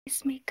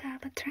This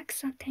makeup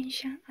attracts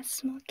attention, a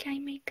smoky eye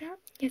makeup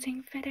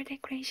using feather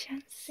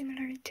decorations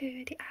similar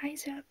to the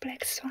eyes of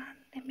Black Swan.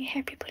 Let me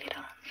help you put it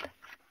on.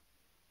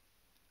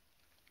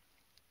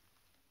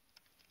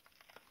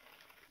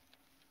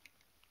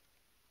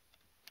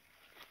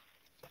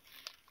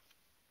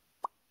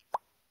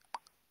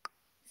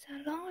 It's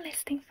a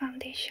long-lasting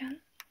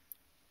foundation.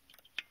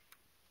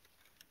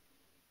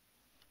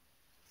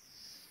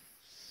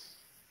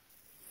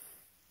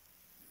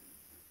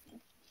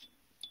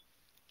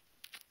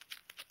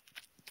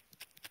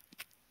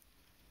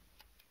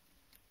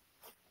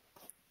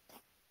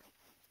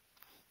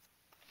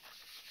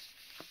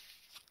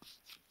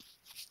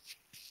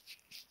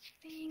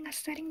 A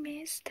setting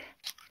mist,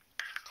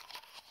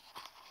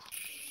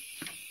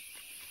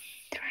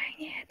 drying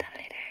it a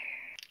little.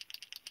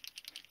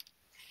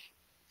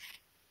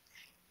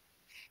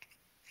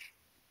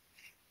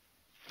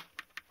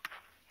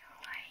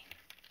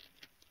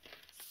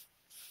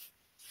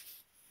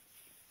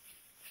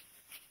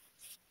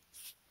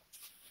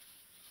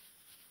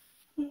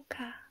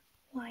 Mocha,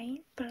 wine,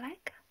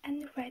 black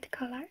and red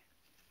color.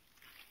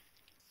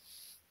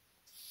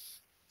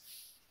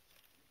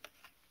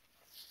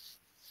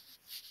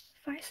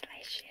 First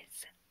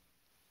lashes.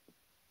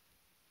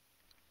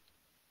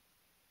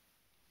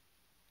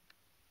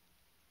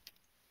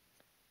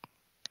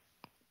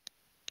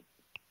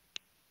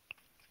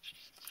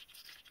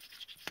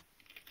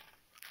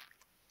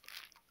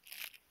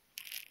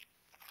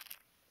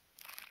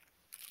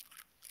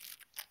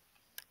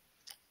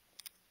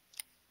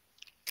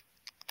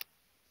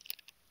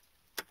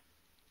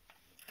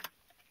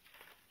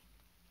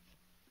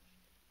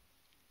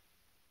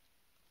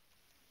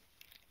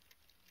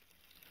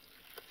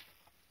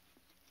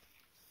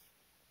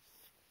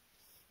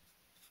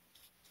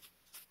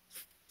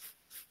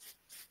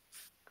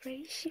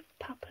 Grayish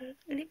purple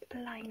lip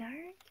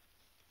liner.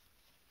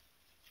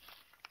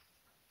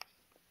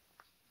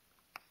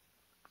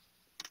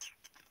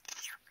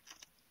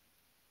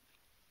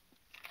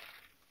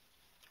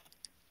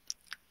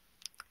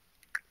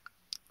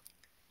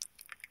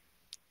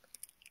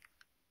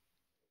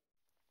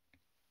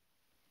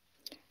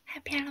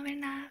 Happy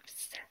Halloween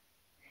loves!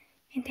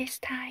 In this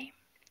time,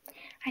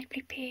 I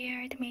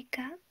prepared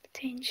makeup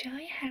to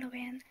enjoy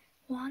Halloween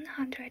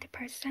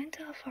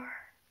 100% offer.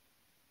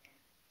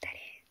 That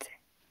is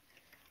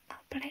a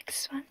Black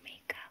Swan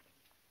makeup.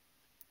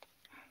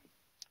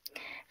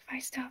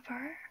 First of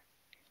all,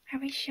 I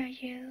will show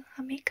you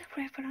a makeup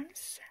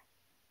reference.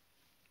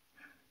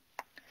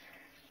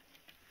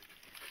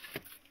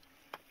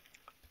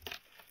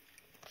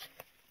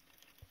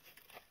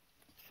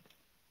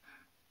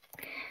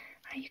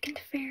 You can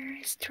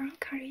feel strong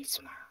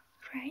charisma,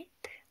 right?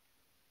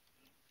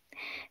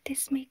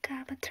 This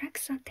makeup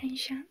attracts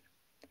attention,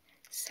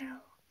 so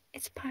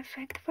it's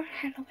perfect for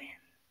Halloween.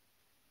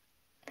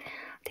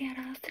 There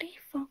are 3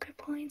 focal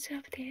points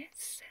of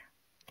this.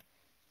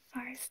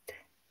 First,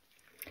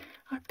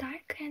 a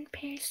dark and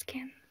pale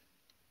skin.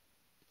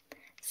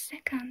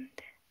 Second,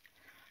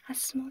 a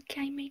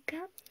smoky eye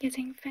makeup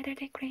using feather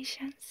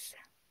decorations.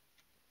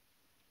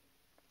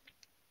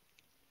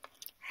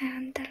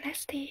 And the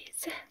last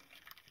is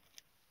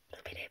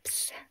ruby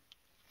lips.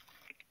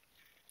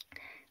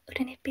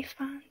 Wouldn't it be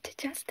fun to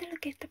just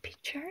look at the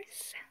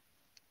pictures?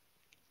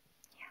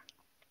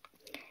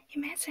 Yeah.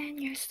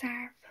 Imagine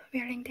yourself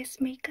wearing this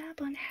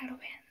makeup on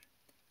Halloween.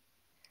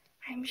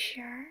 I'm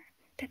sure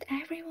that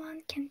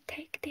everyone can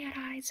take their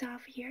eyes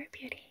off your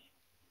beauty.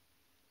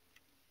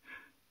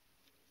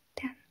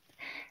 Then,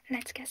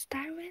 let's get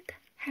started with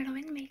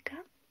Halloween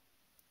makeup.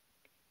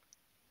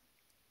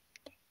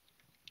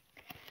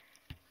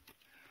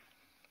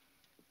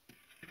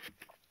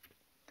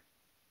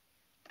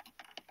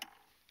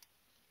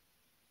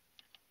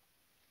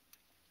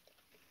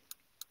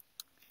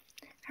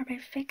 I will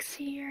fix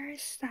your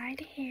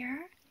side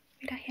hair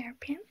with a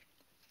hairpin.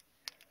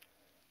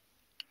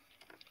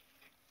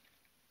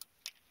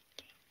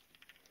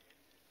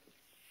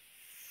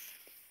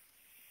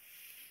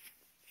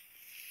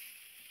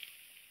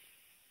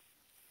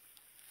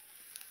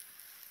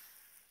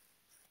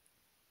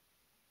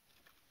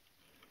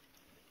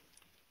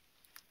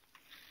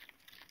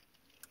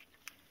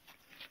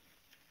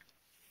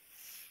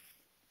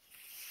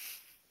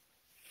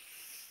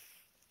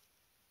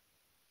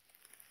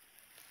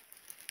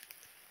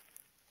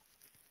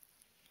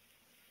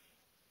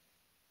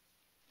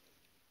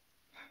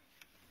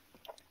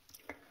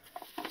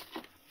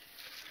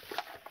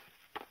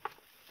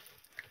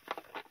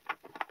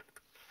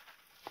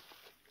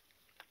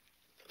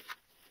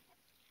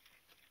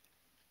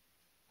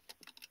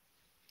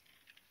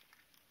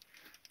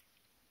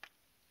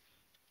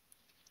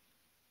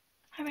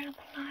 I will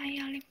apply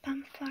a lip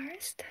balm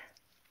first.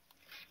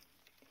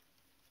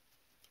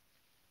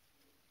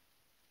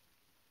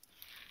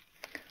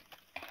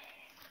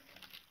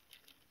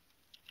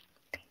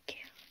 Thank you.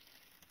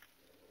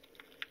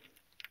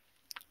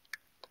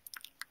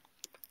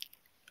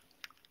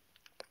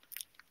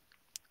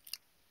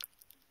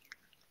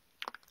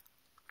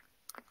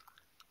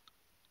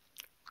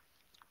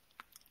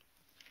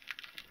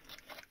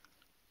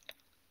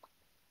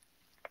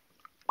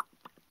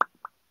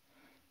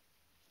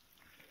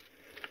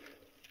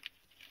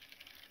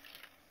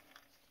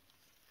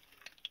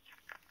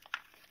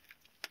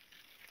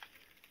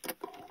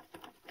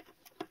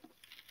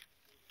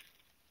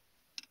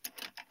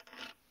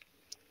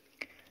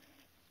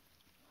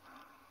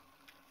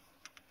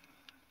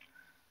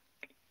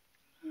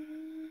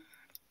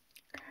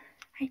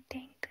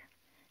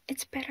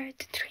 it's better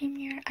to trim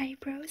your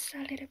eyebrows a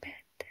little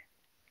bit.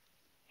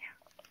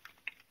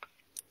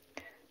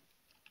 Yeah.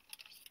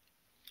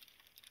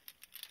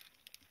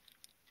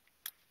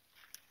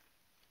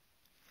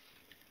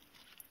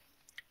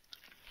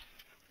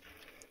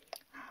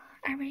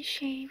 I will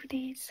shave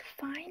these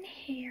fine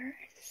hairs.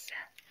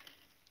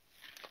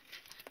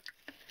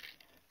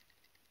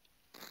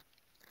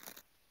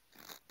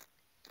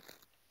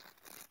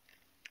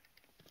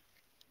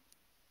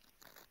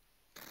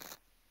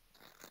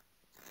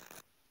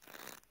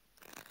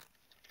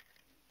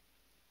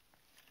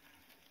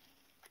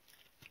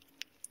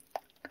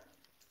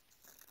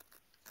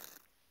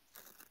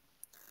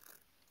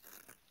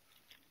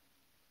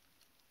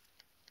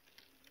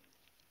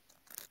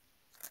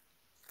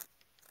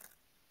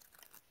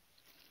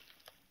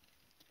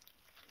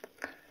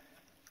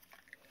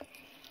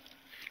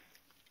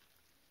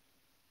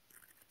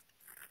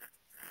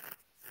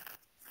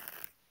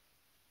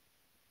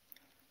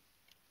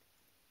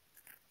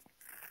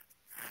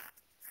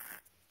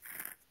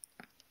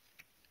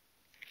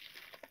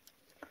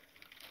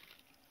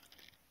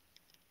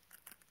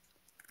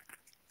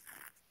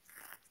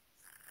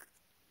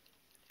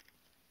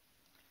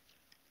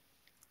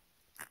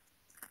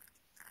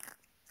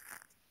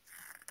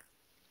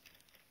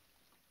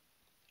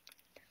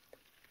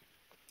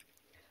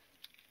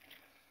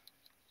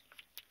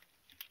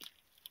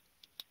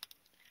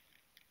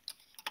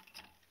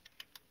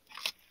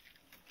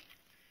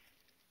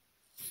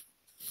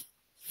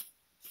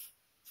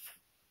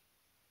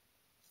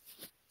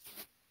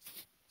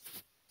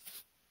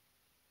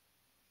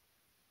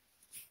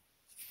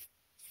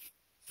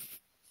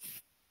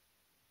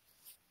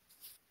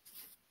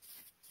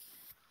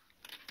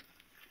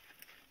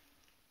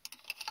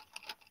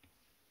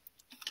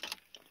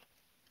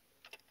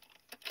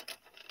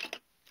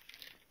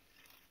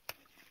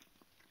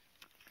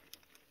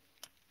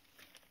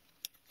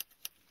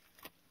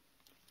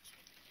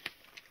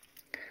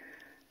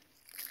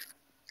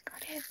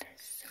 Got it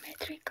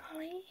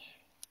symmetrically.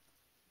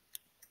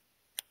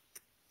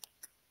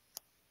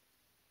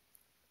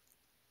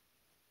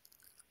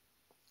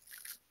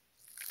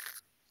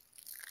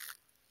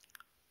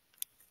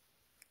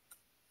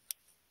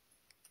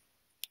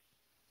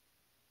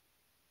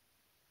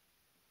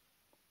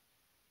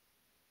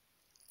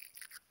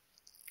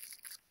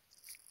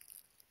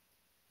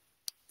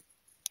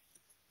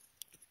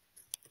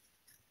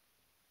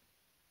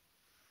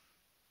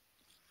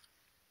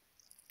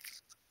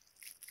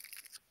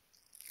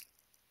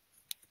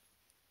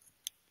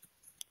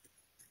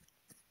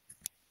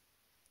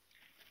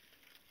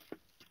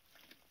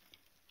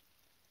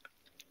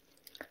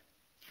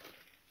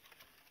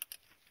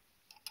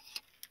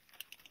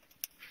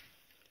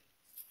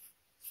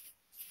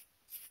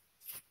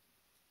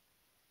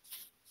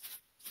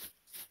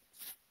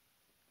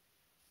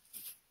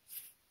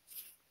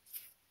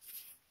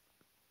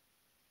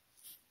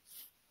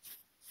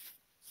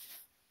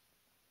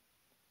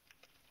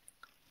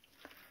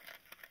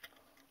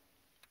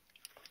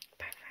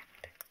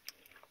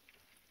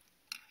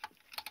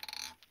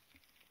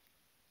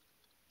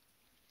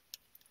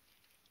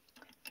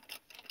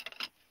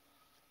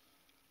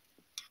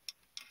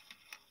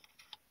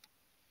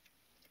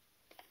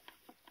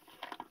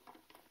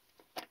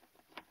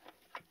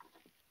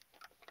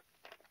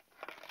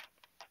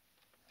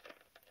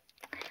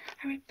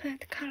 I will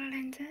put color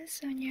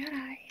lenses on your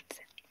eyes.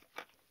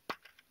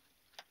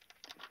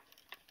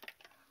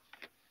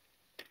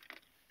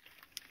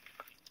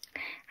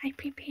 I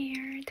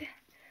prepared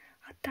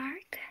a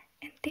dark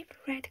and deep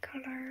red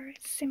color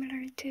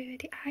similar to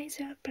the eyes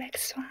of Black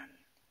Swan.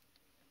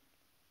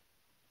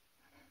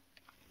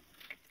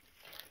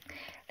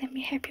 Let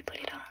me help you put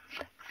it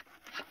on.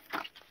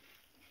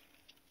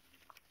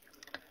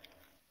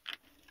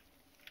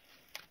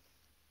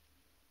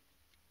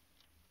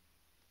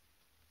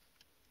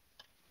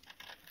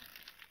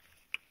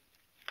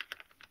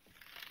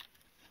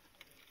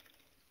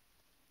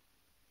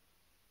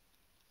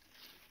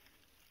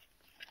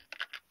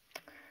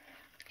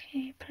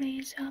 Okay,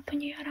 please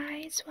open your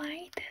eyes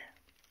wide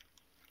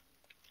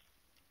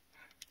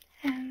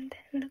and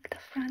look the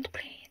front,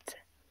 please.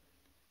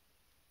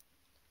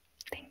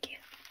 Thank you.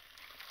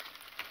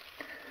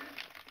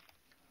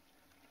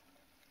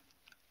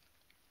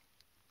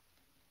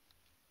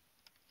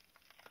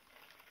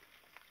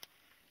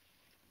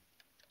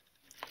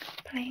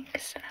 Blink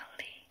slowly.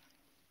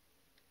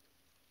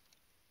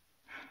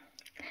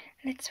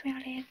 Let's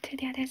wear it to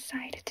the other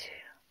side too.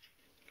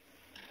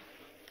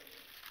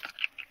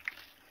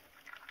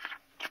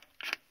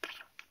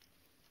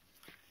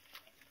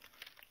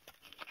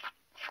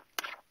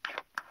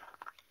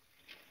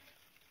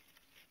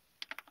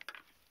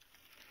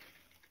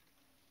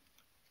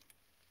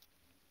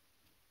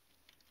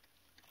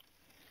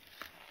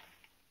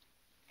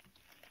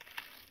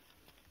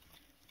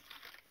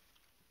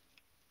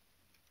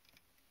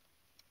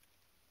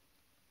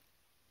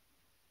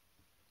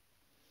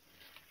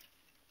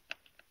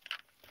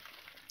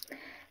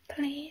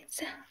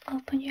 Please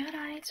open your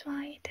eyes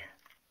wide.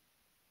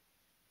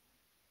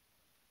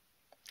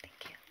 Thank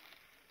you.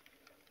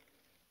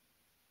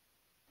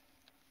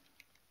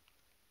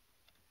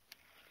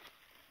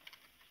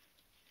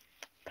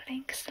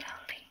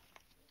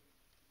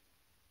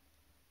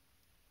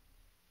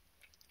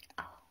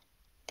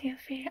 Do you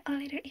feel a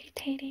little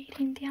irritated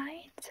in the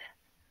eyes?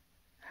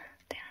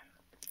 Then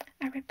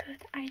I will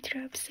put eye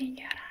drops in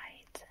your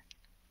eyes.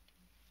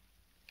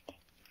 Okay.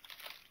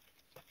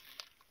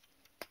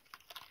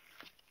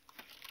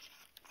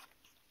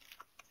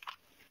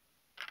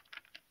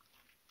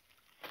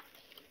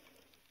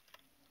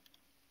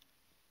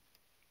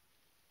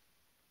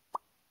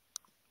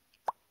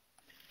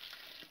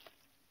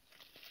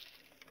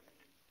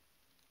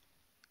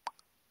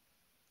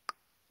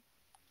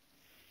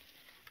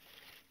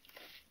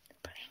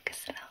 Blink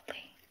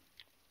slowly.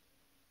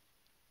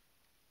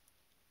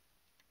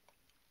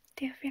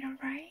 Do you feel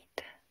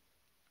alright?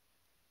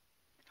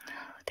 Oh,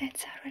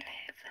 that's a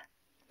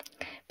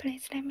relief.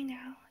 Please let me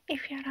know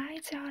if your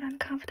eyes are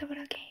uncomfortable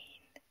again.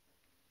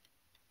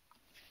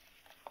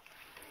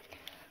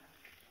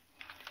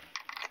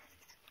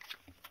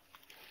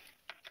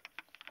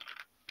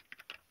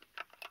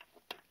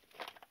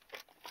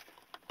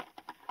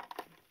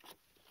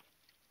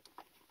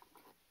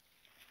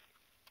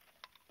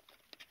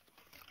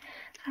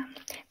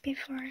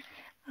 Before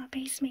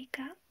base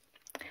makeup,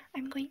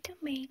 I'm going to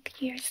make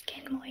your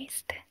skin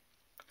moist.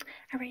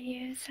 I will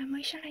use some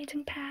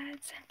moisturizing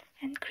pads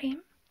and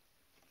cream.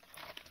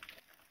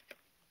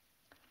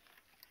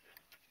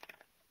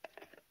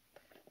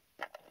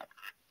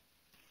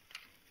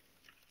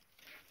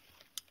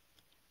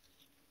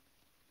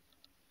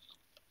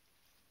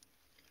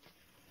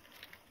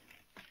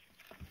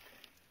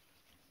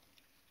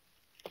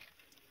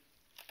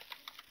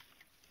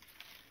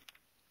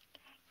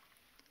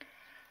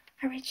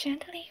 I will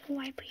gently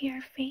wipe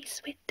your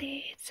face with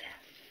this.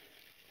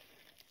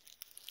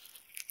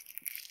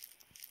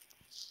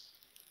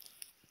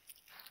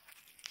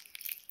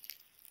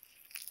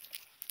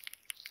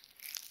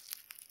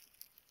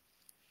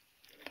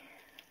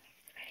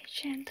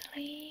 Very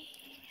gently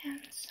and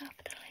softly.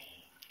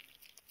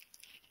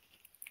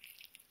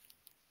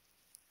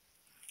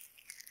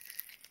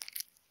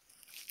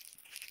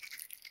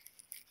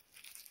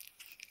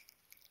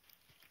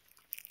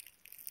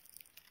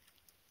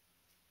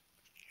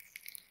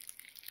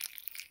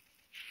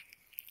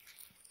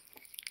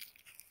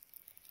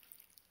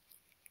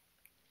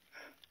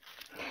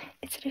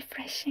 It's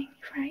refreshing,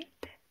 right?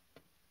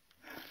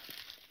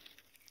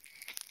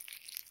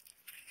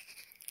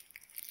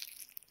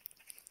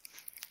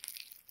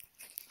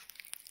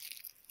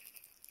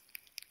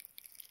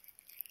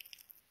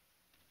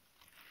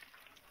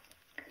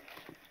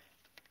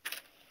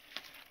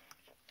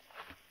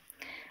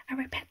 I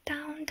will pat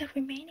down the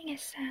remaining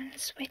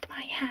essence with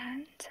my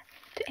hand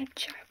to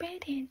absorb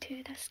it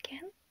into the skin.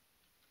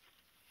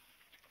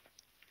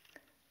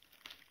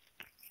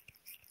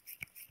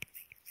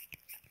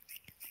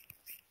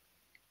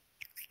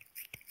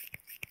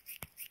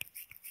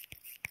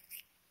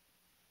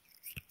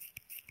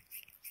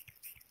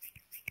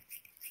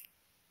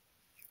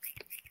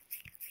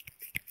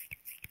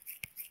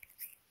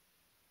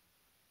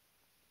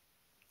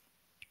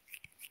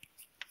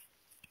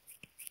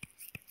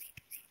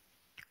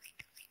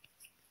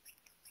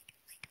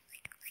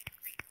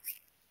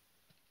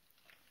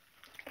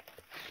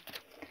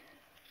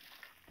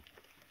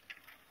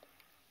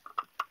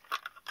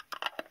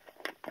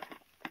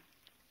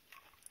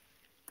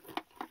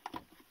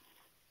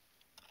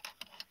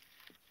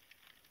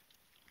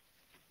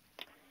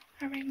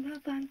 I will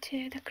move on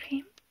to the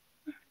cream.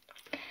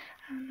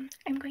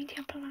 I'm going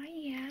to apply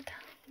it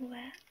with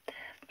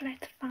a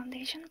flat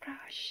foundation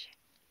brush.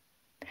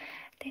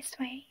 This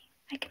way,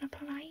 I can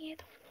apply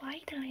it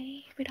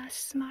widely with a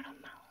small amount.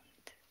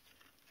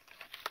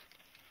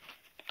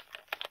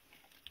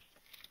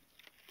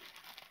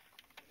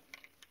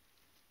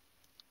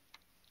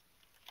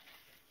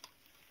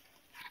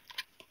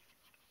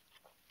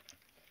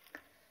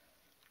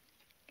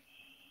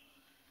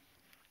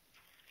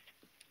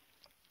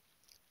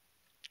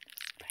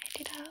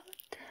 Spread it out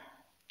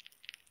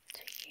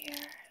to your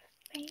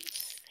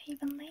face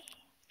evenly.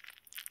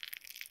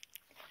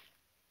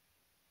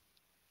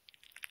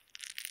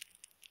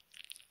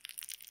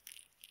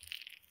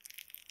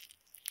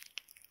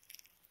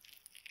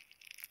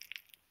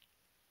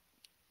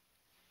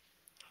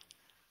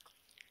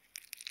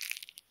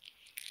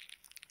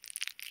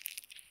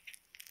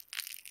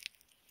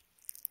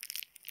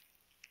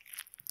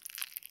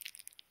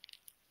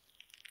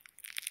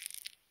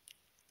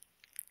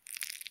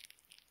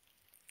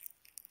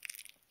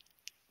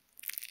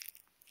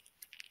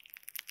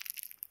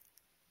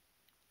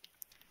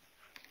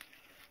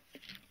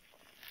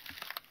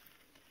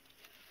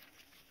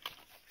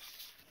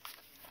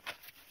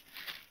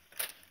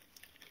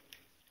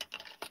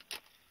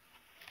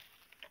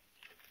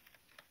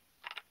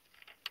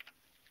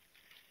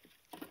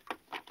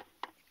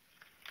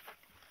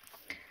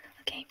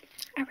 Okay,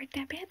 I will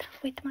dab it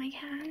with my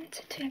hand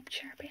to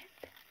absorb it.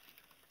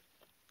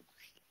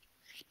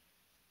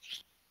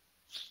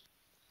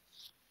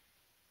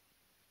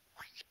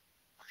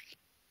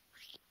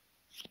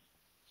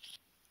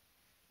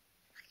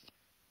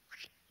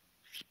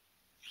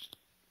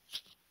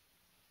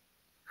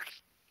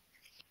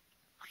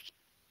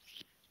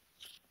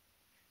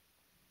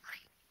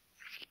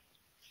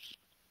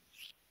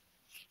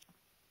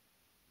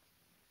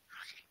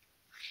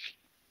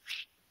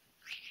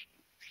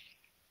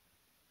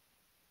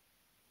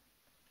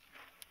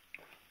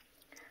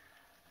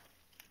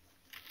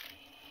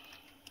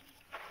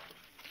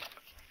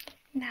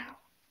 Now,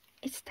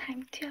 it's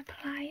time to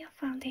apply a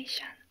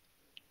foundation.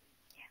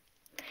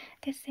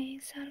 This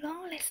is a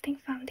long-lasting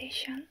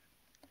foundation,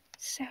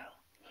 so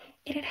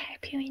it'll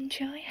help you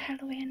enjoy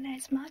Halloween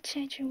as much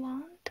as you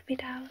want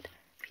without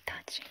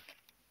retouching.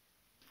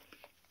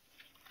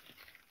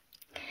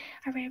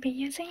 I will be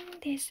using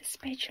this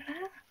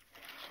spatula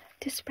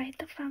to spread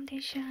the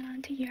foundation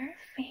onto your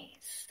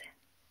face.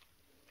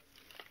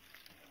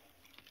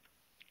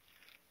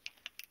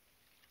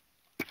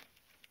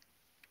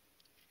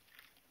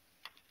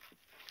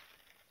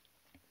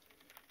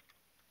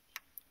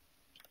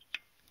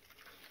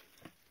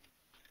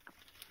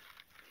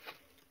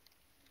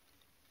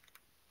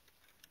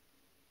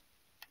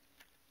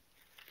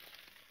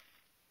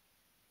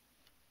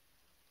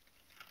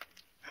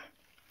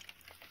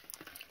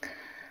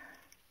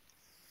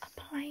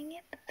 Applying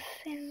it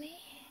thinly.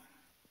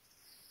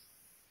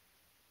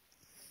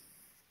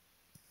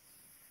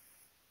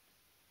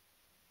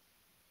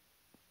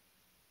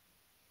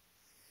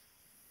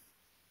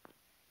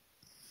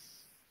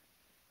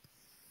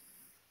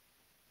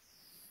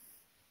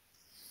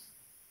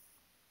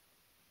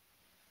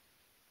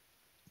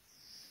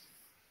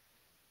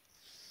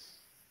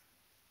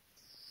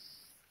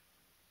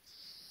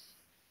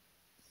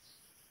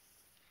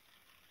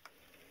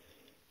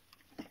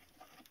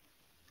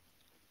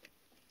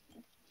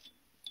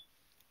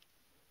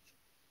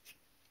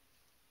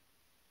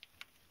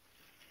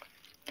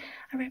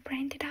 I will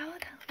blend it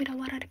out with a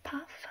watery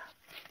puff.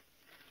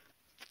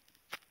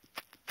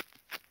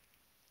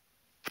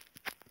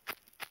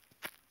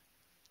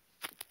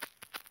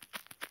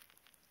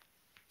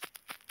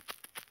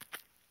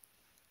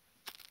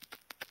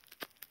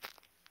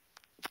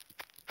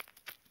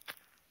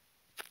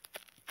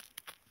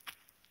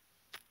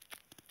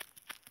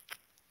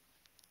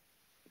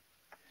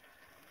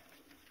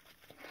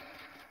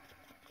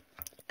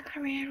 I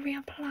will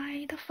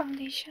reapply the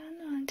foundation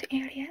onto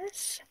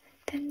areas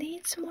that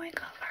needs more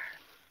cover.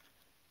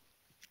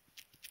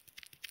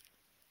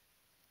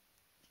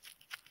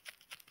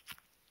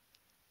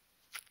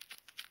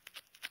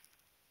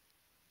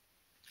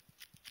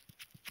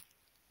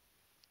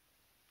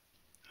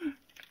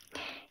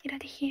 It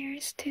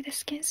adheres to the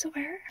skin so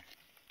well.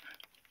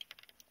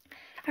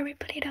 I will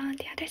put it on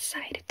the other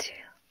side too.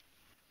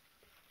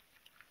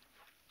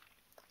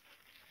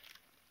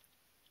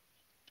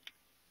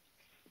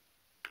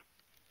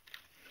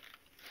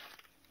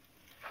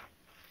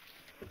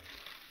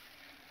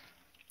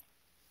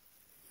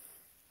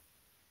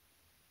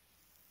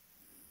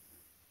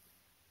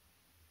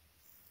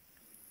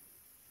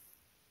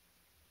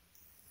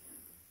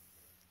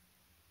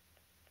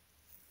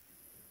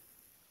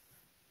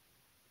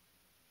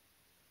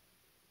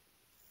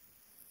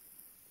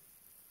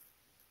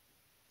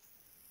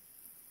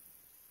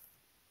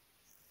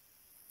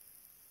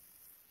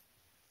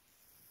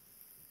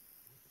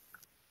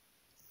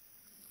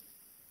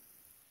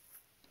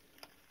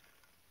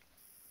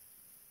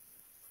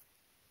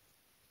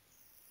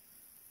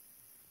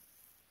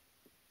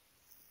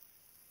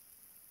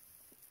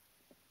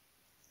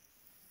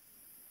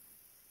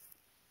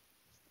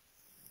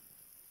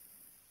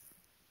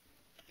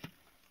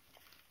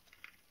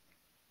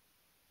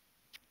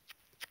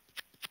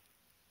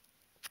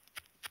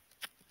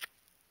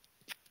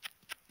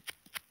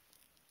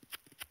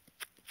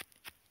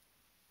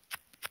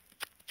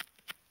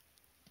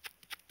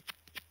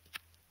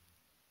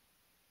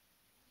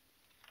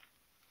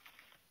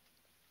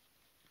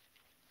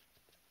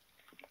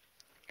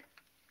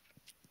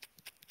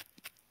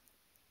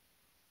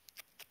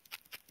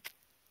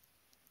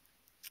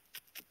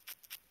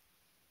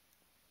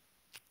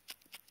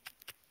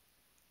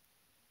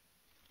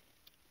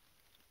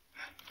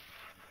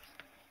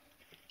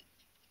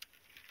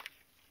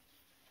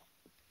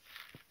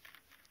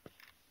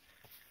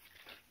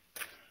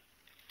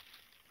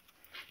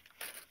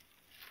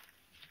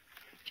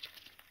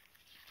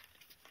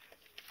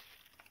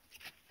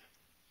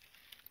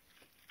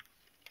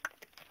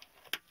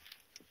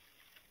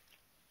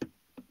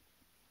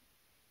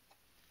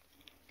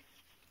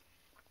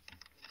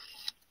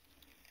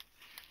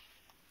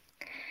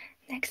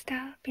 Next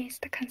up is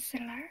the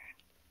concealer.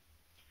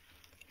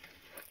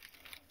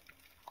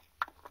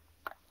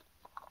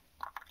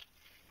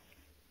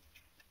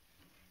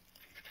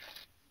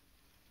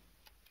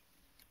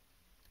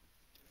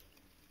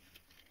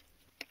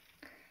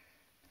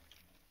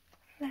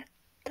 Let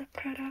the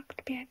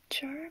product be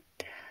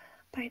absorbed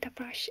by the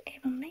brush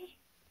evenly.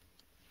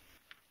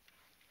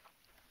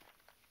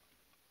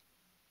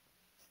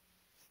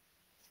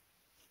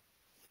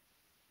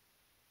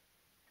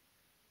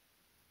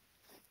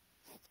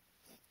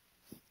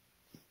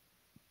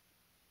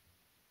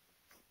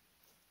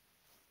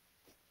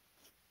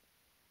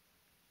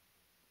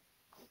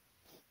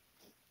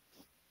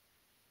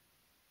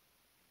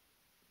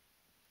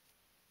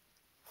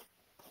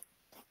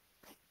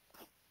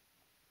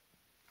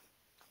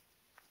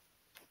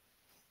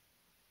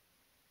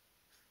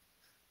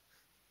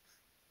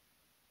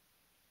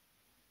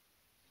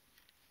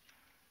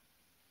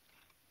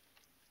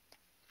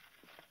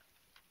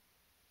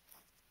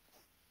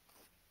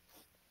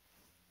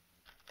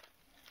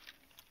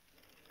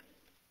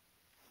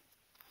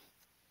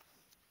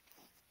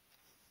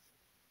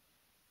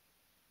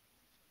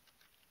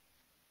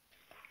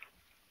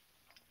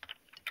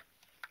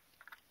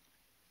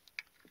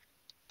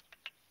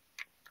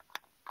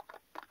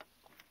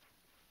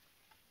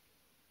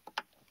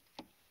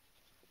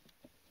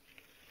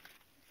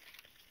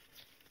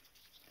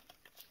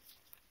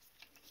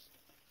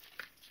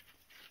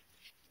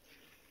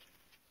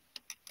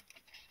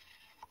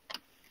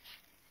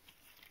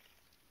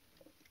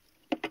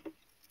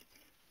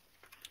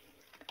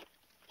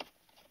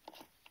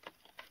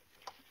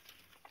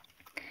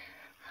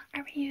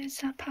 I will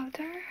use a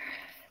powder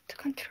to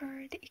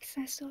control the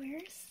excess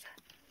oils.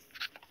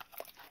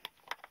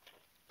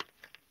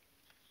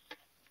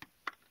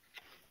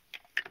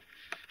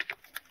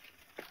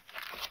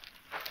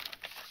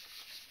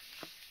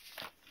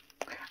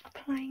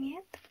 Applying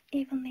it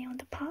evenly on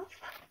the puff.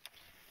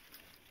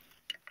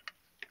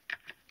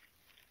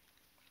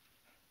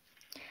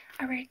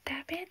 I will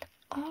dab it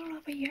all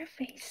over your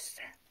face.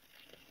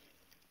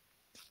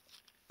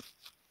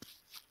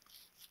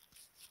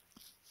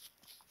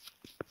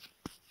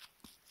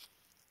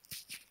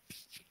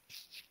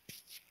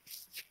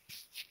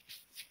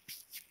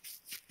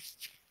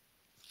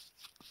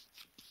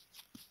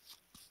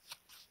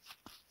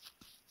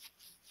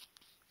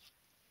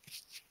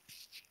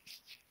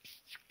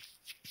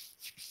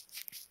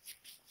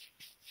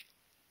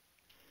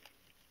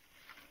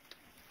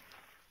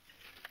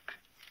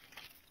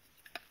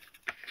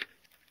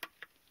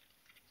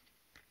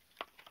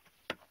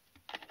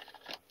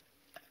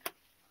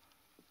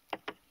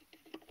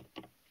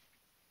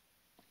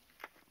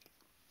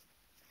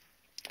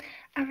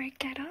 I will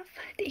get off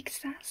the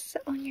excess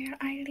on your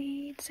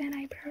eyelids and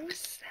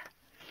eyebrows.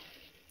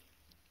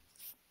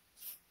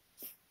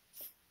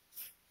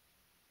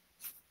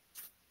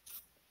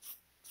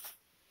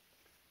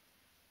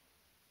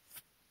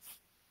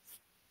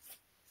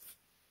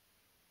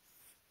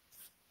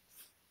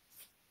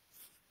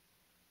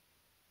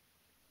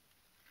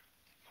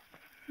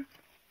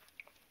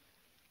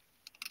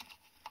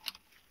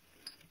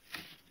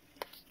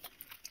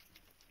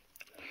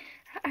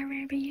 I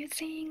will be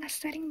using a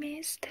setting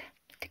mist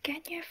to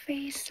get your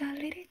face a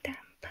little damp.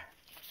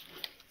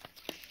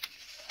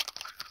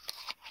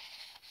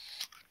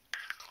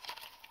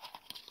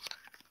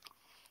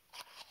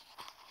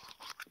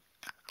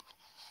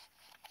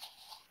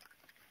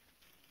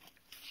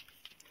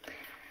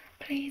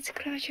 Please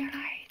close your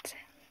eyes.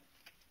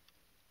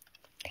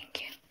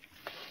 Thank you.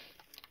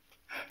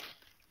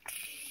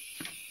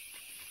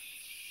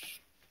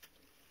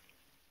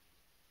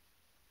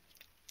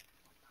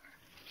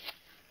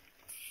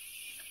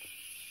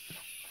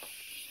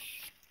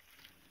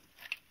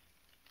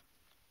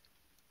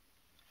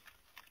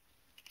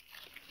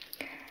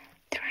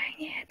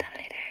 Drying it a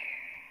little.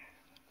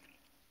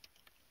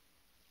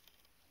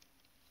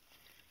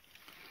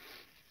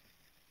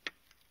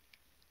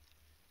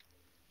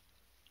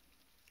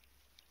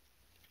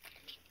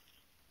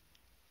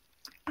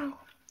 Oh,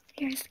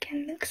 your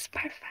skin looks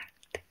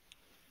perfect.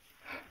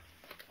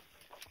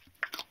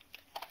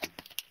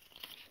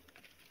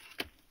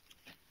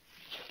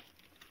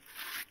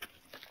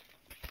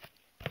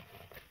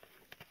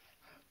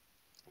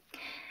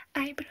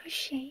 Eyebrow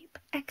shape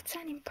acts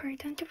an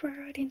important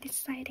role in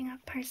deciding a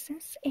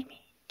person's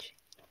image.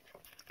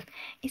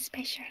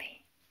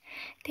 Especially,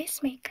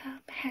 this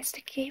makeup has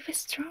to give a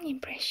strong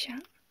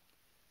impression.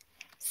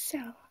 So,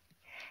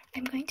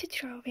 I'm going to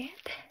draw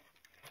it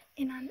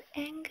in an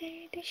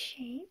angled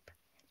shape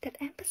that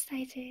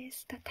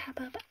emphasizes the top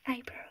of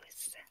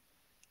eyebrows.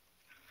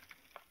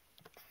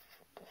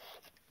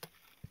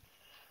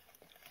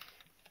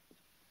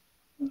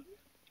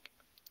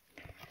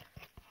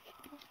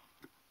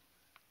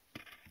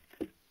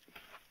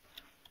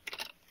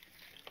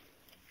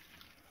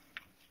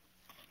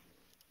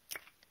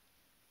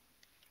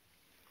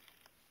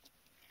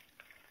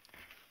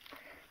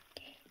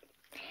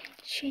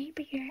 Shape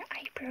your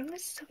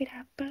eyebrows with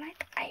a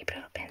black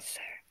eyebrow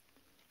pencil.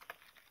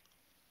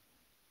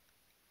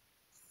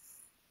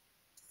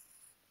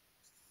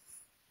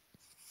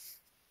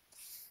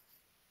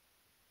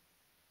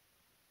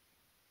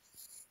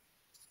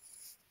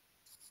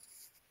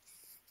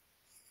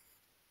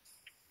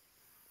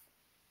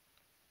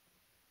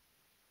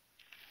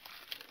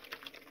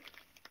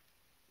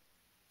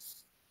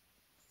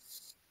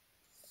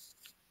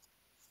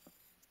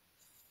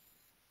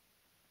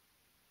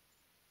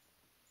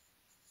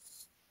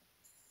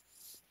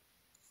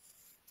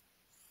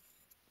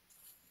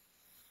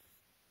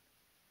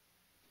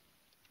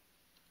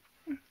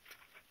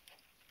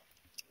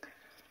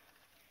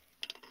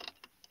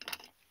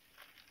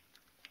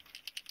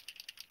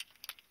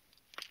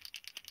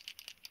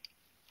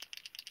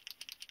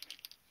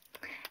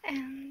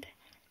 And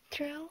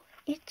draw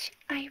each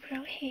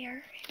eyebrow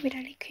hair with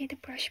a liquid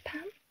brush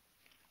pen.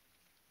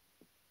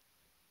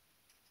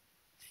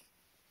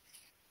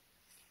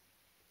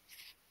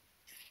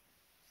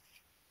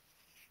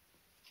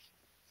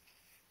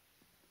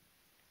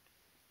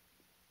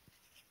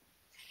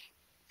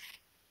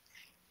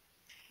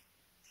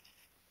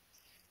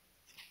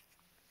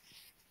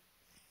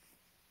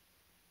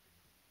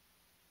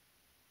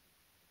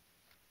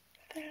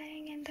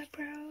 Filling in the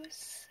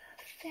brows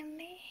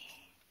thinly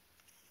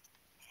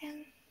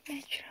and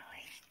naturally.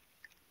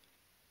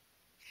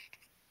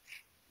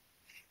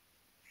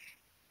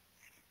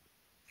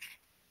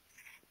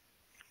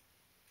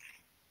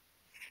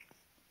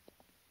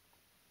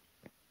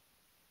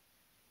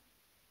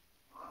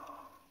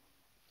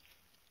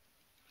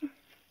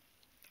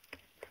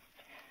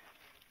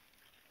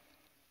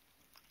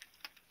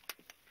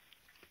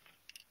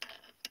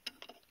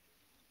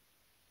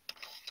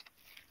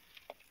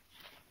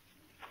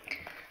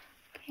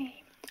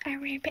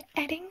 will be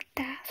adding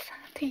depth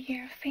to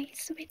your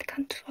face with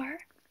contour.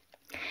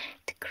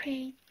 To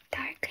create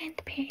dark and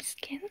pale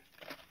skin,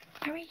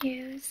 I will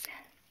use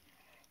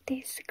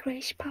this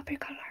grayish purple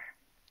color.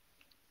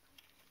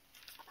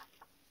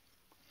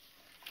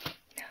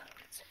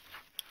 Nose.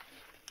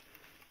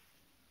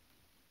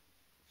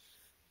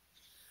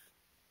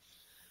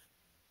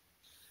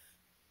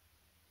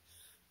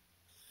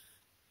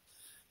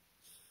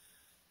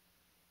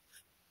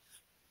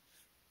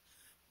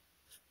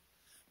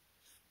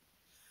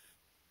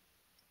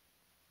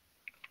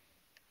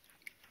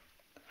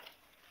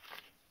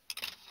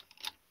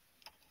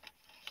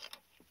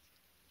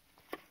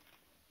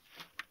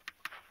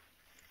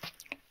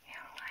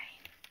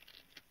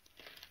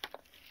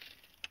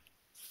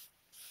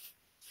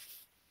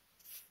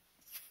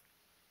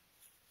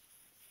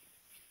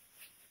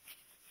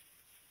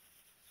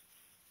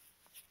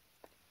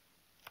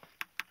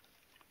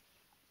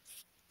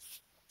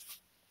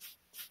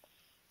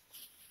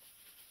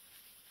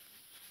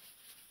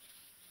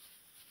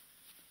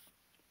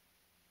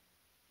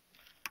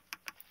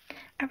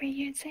 I will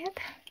use it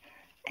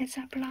as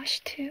a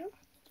blush too.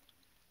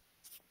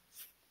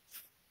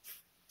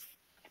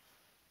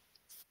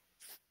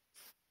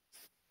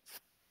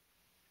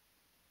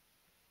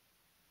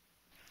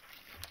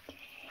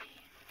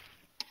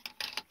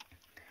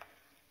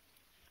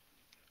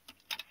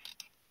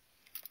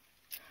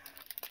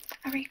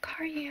 I will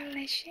curl your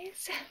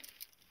lashes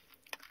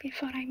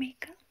before I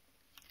make up.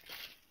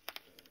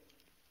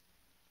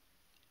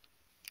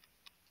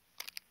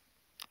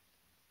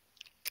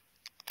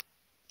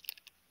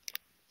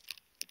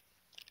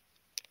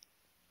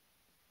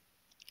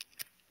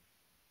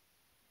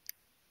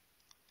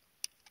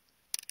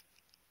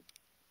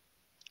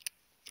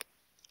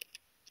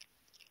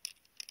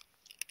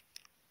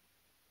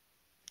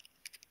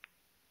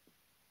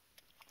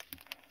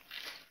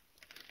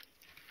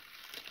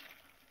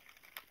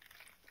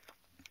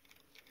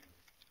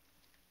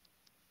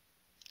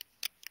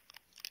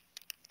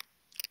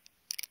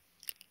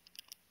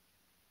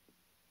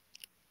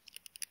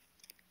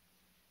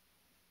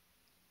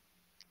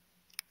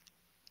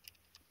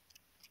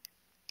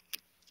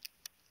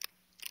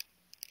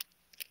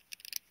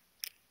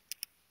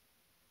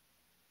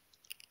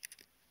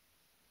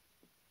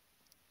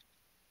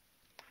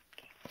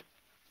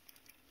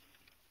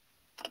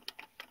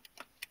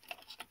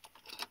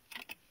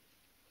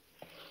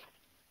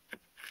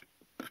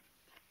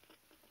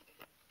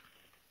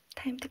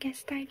 Time to get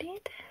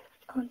started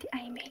on the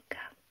eye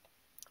makeup.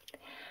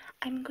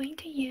 I'm going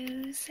to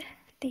use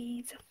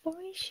these 4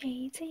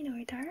 shades in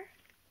order.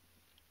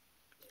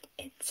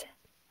 It's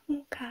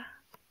mocha,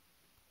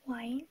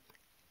 wine,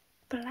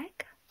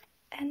 black,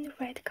 and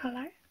red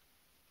color.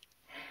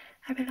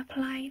 I will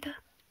apply the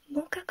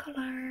mocha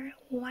color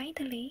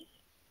widely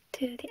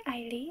to the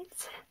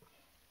eyelids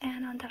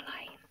and on the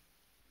line.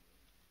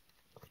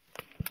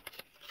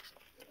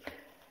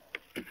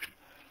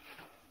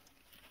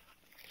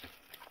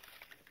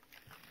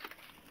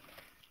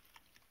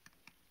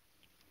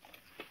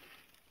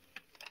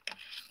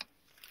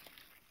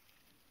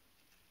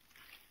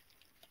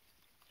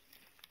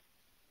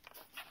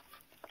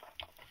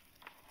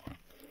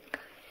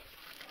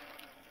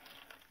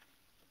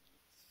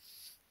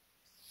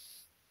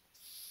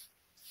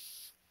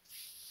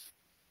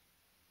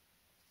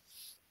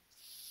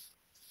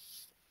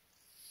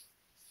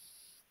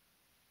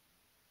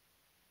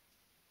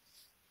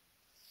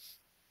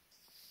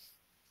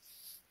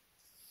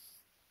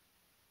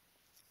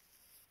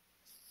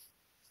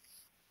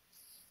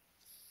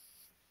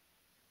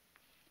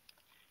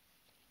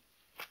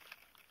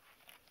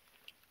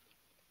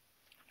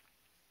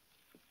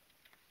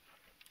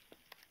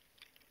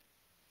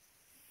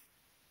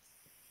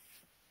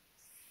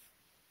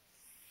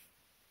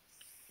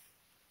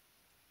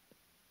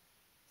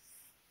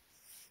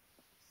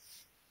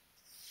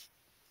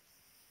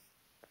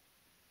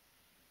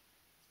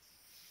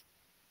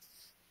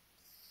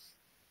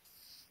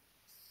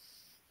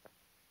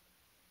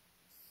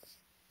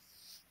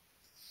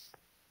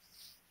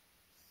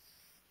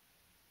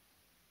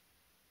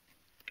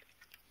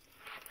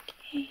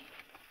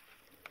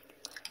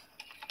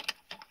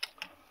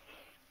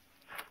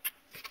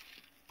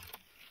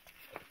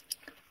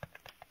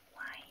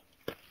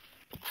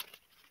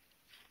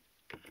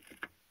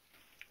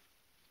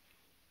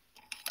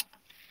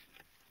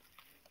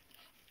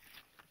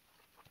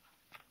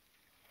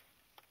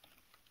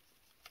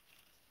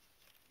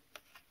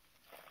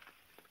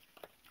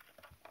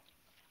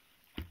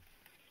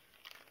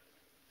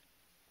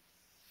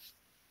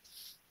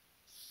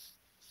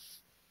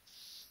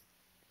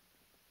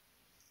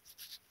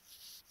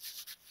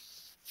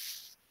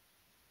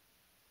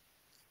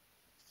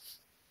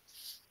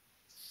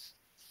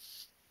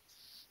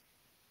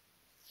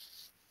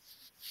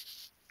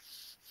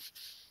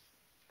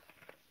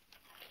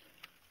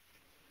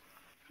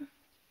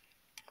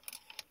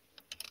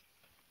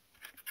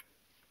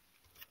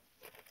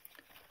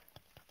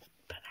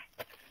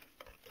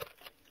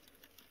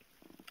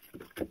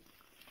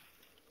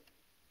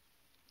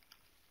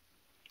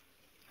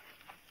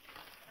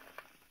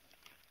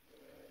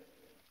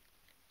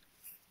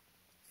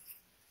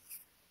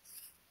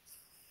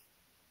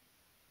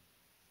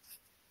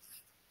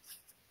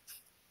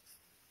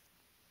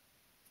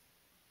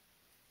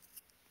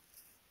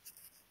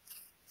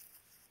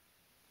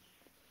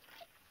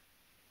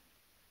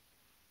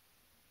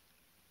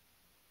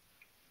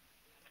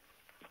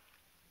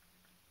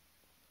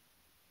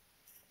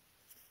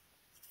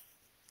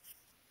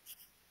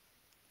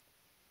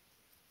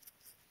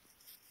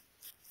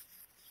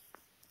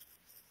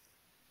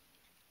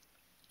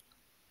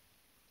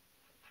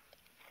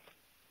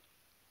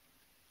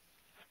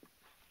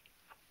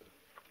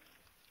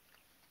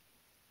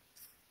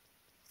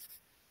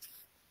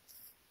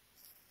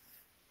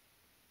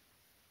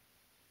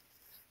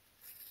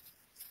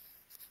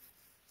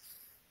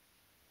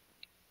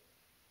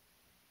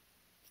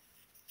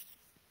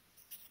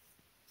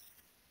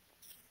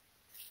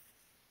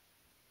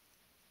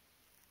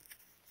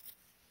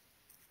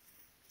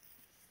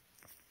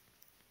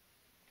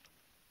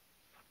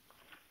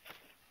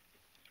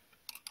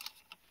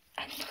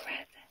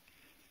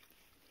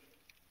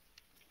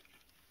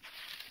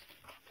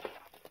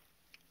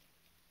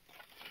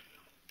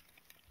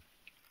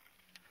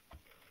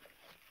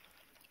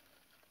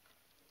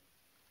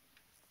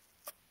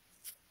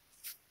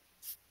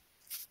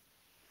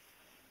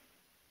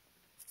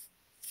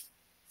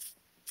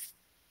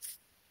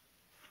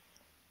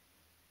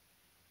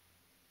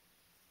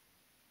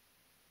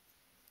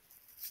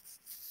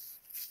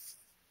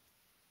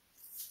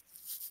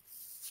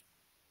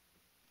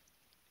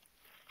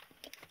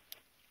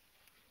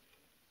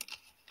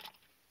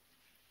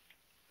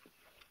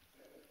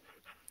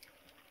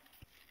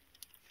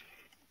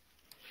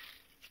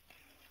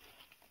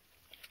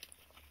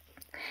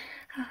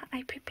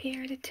 I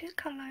prepared two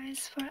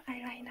colors for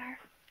eyeliner.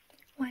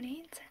 One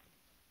is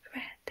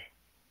red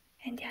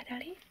and the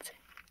other is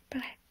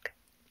black.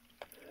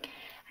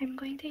 I'm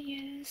going to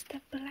use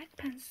the black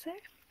pencil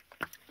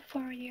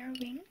for your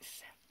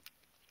wings.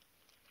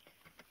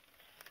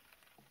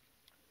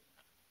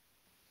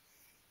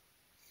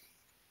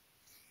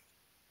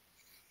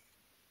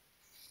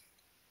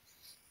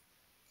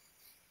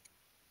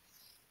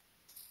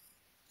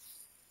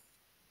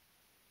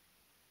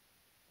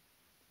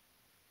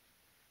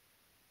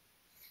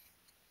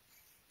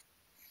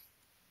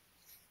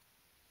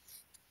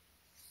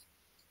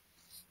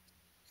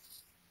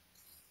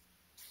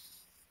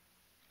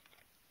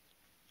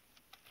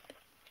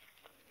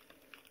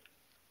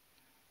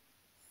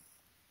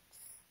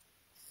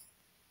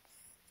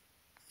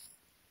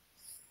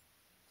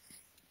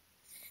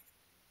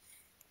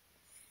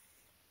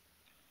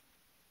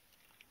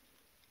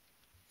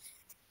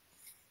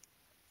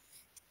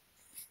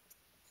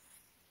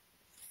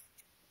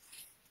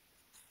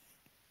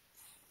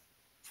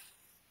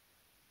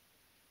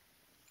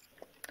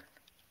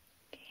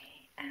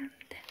 And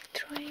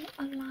drawing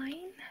a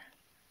line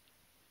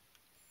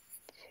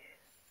to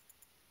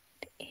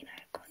the inner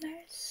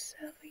corners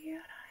of your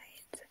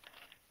eyes.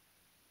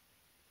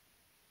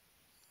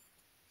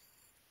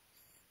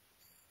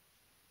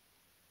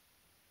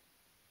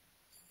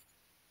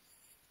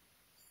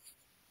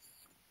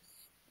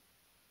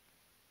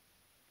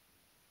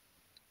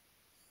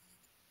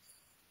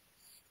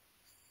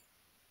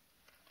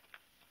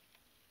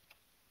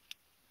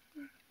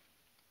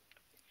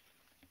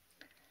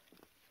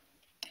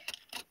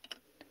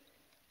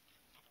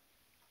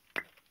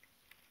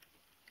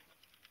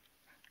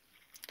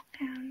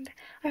 And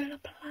I will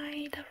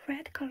apply the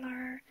red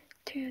color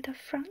to the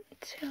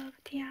front of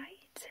the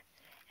eyes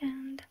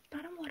and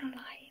bottom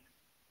waterline.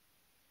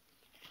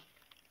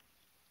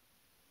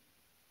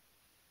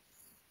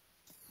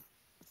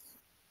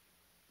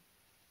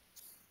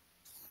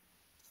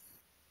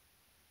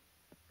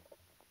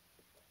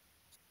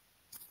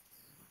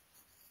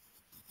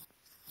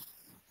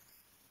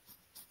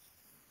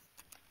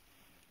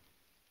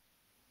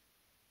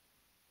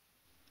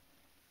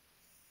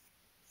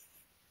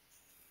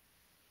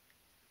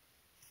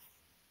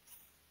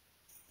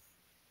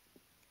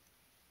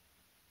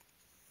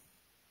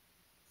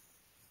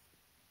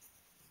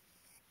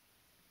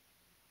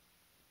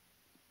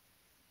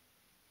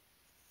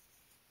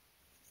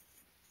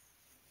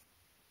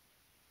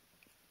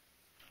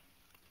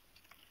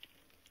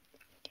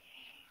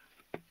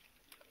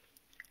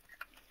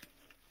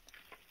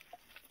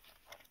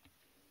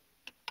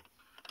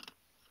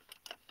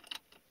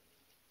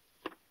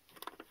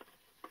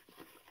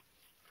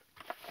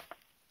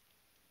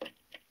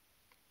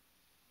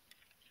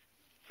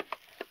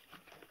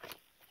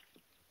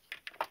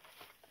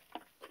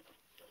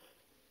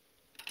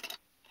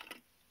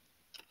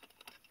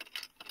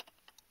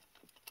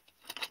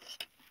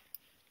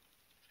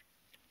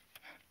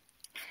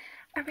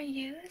 I will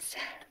use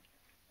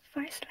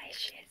false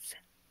lashes.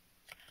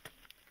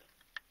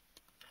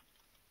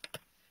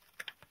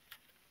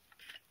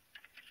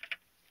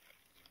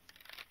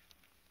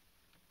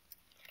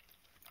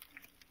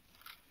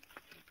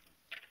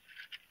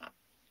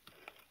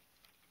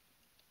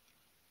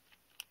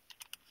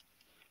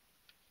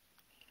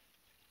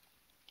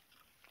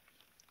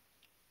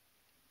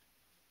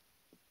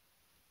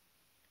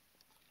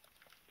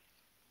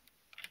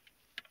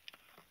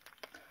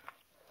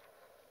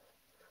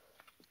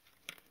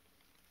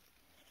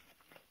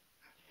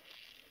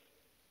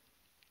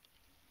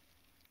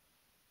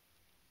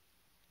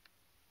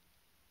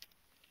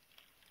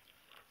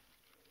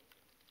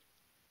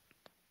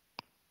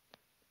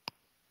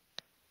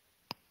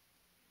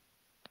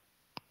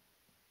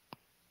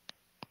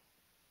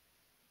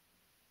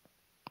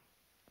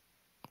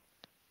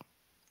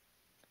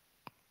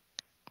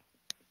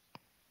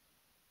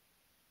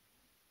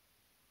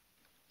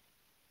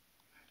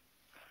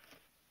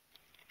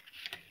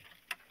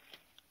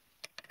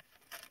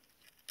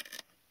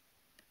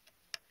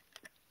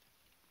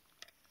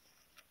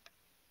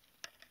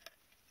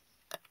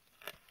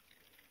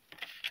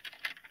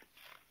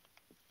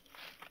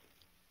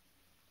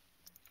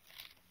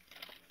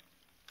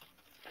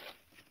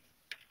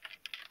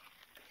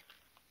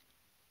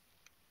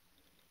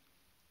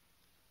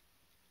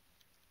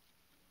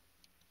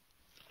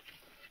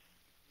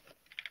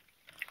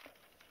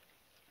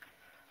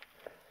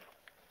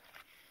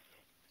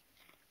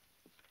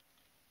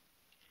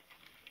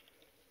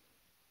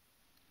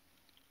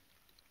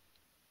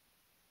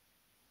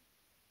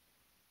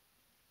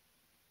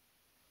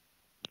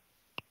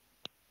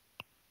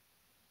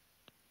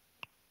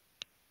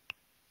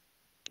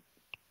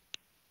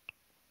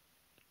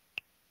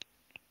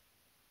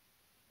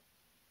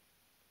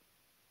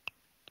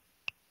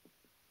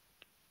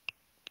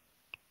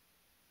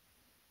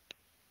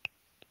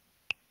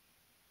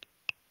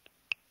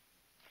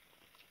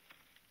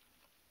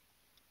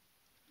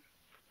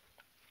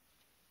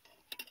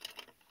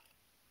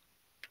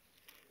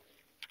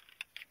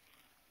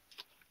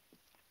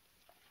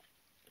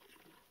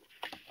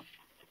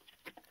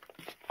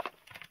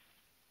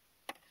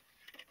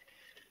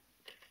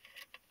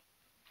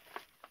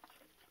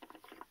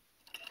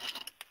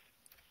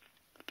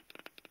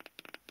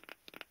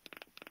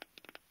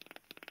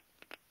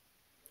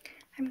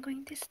 I'm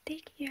going to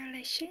stick your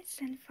lashes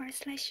and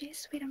false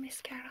lashes with a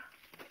mascara.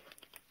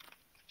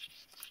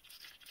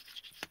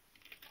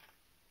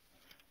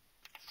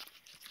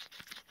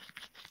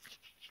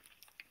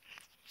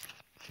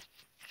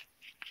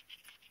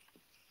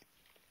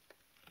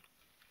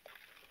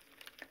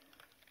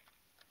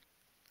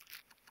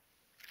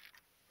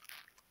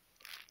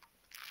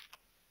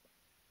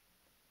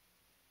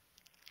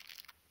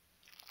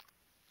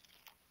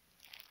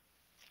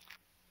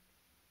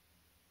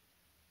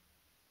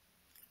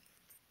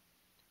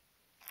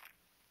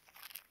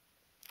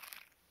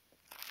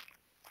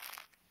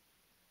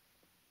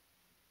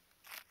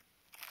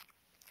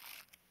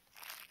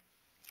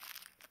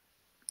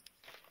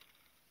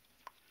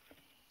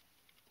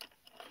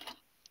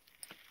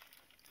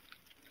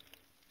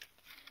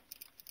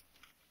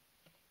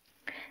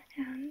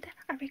 And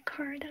I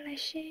record the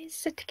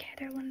lashes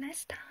together one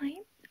last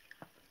time.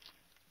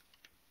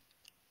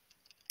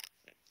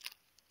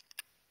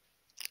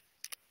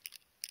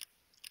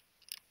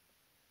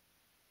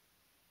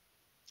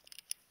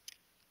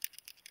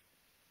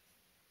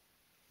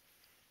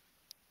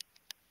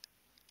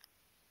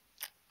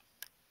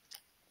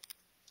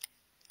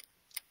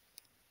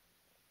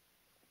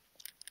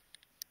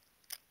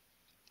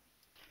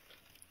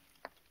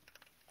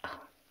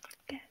 Oh,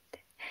 good.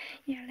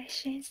 Your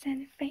lashes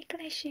and fake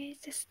lashes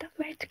stuck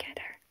well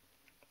together.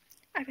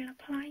 I will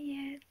apply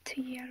it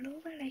to your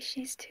lower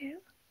lashes too.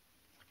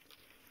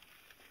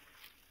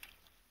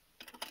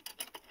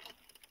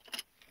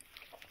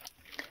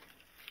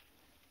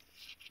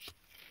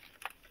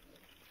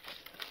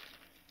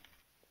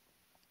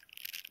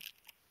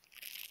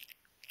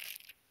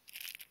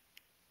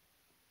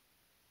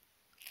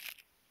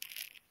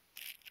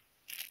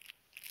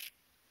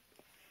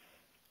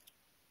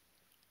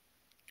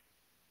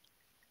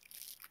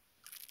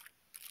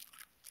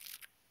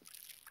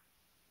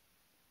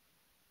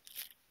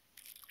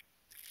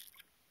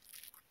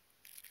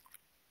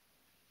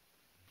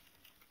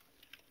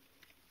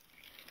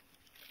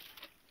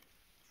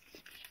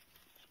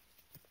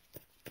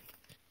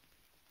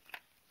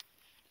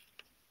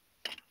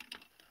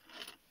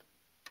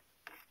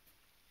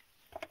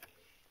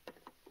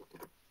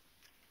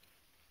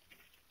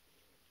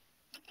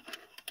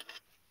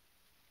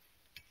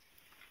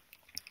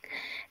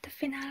 The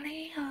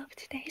finale of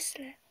today's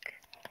look.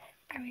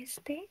 I will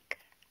stick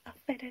a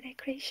feather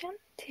decoration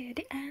to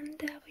the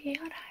end of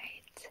your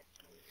eyes.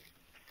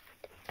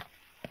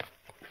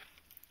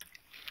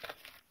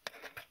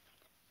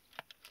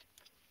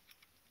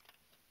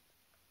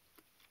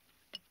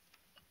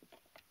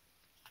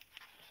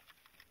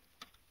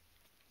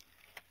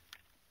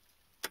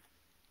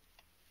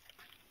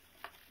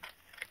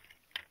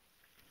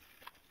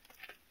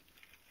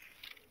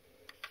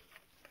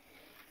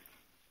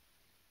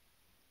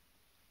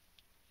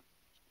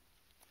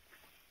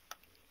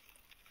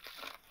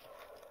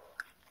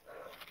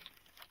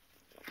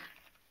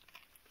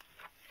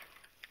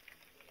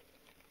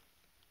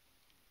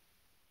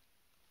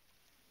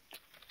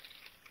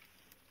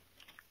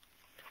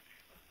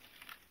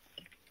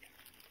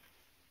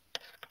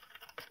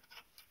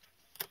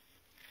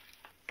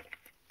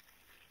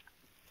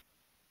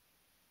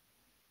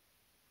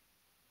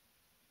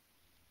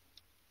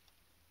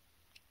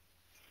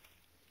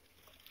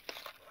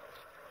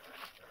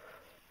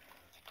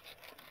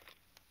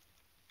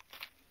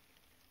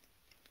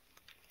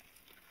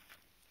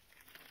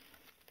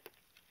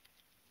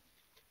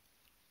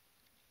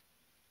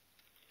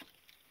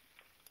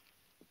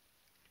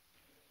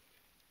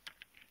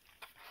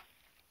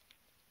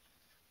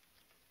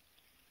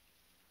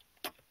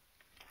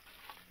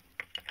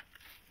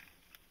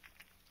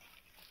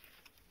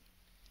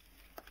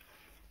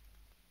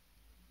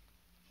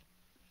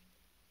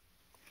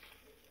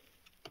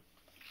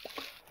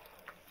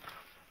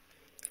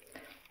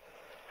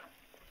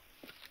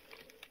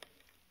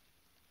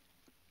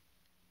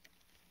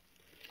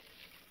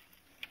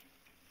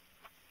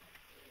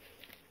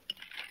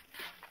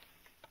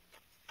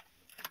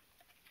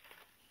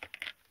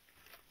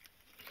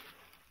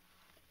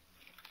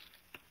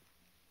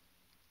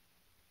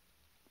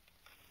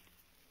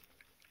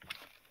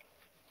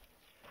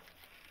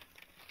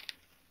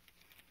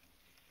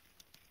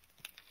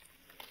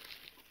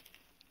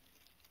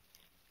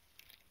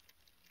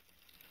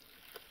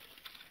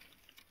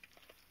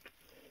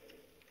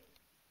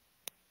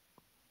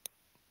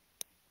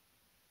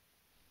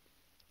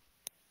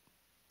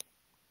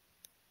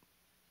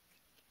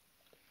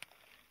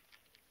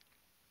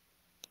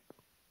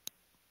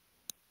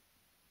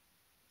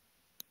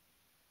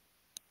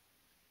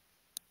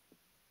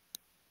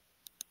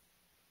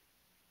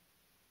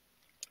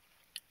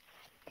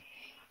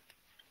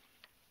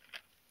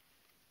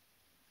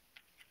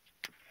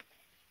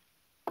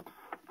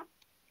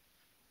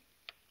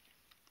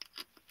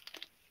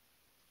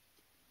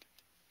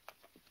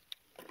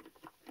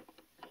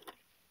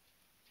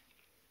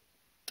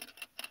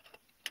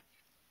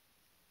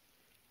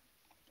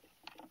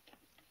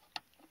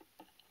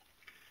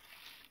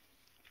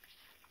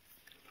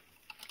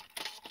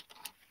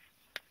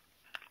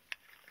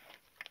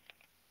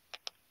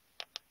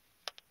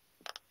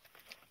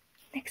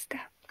 Next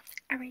up,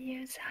 I will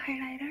use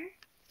highlighter.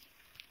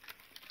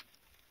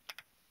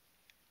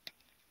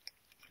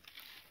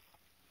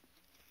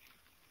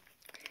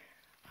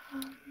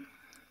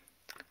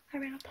 I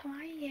will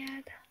apply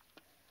it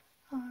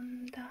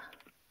on the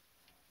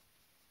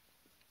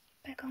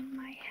back of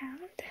my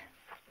hand.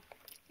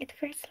 It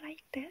feels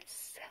like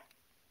this.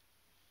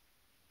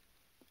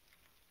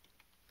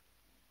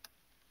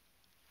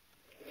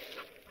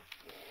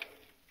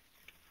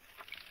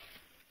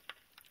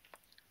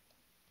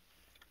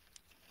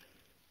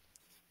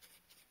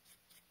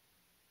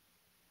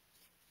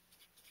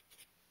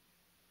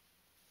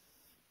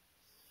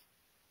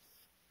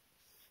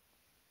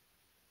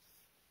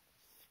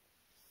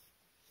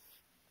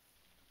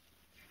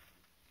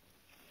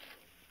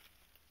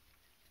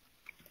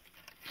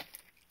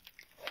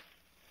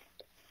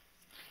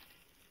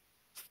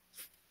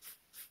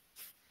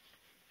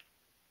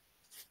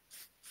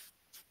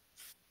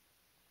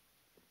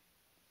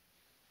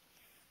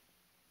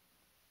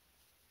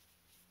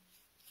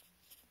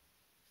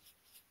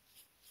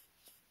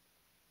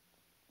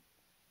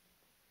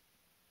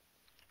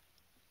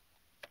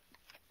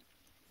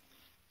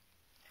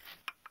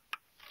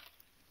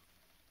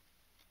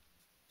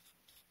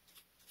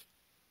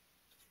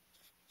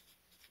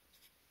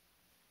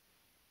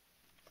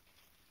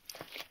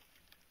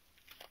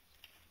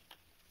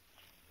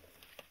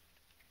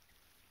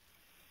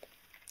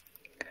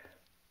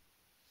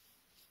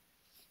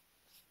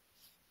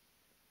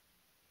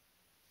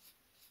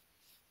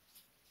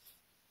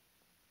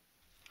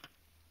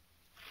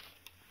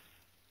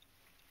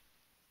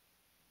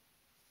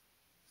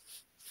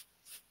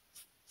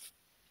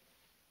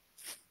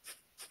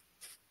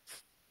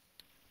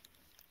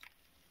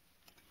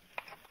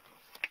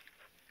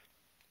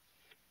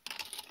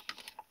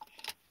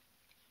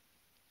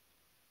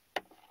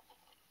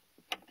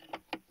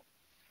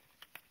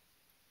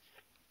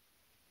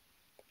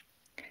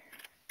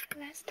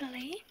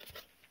 Lastly,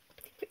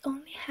 we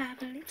only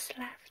have lips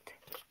left.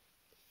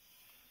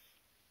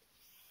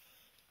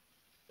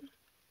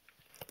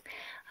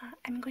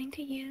 I'm going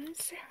to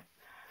use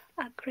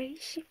a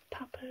grayish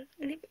purple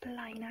lip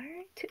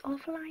liner to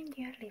outline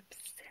your lips.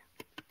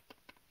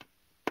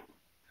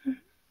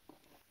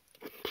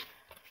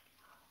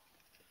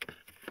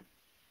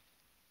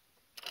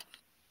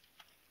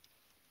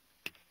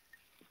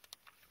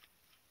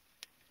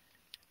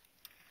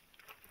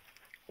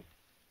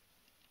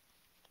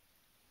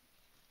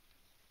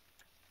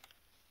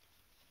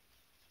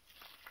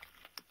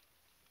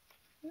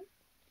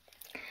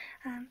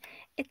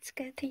 It's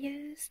good to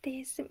use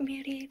this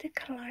muted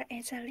color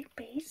as a lip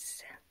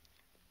base.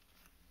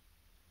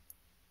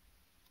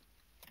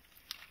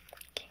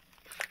 Okay,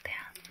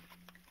 down.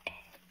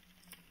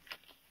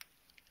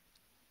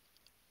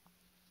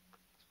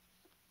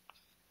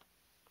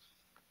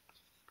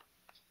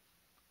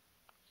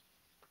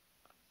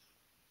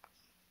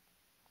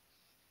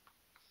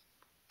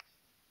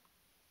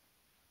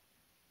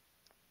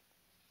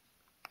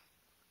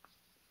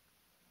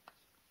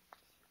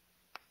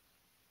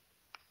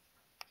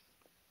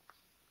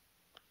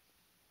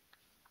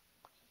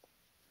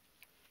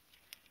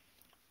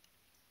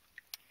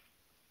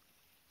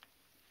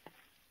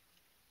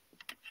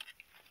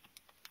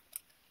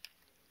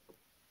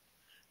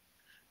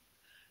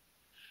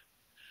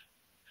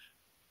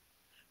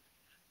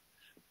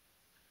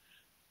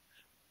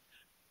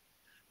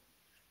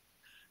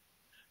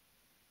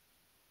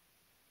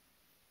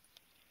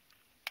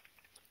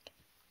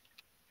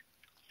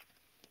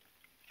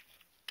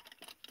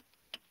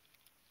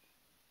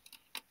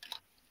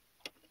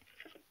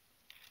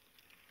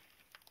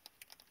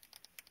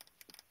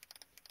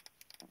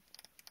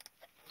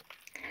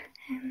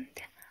 And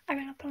I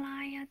will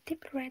apply a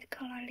deep red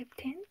color lip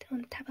tint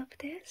on top of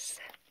this.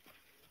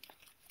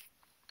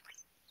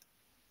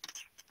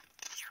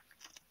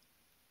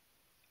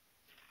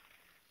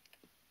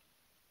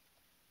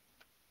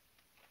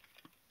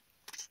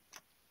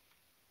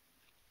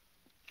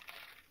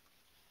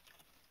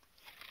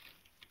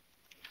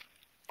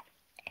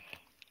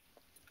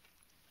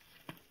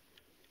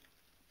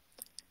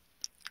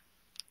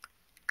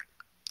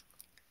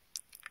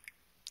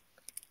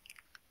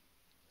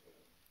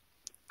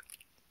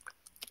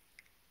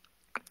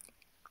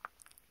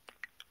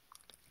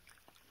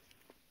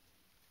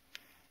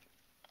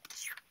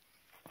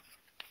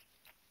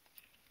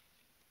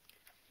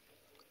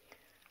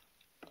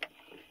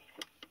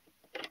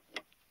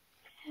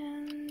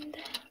 And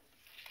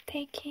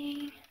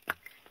taking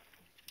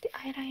the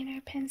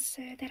eyeliner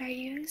pencil that I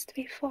used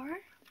before,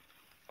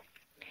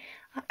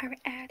 I will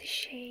add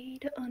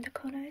shade on the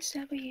corners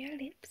of your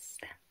lips.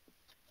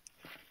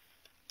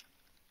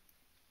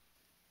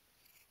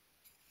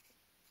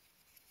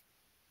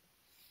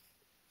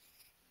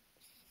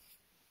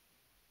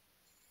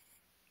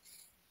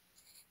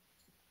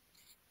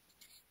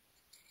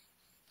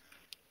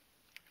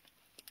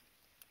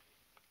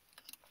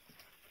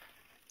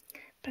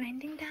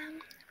 Blending them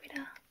with a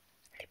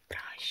lip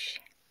brush.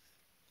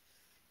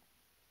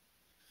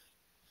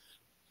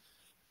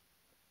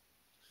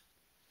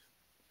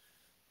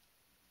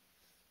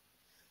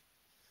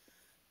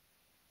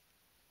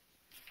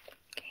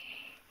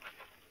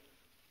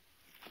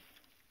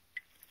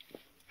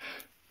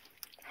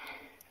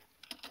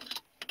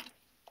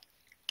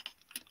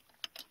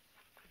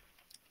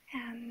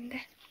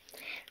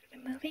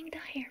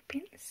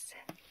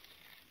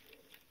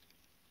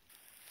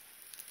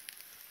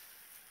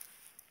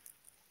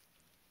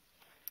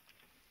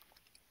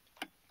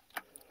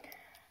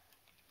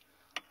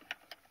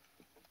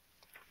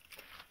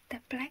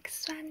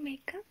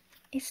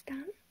 is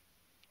done.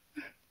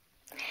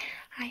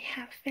 I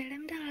have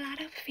filmed a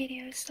lot of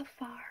videos so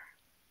far.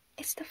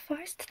 It's the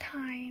first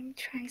time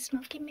trying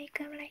smoky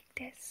makeup like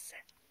this.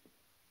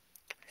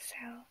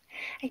 So,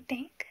 I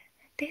think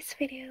this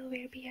video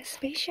will be a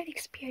special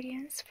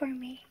experience for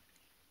me.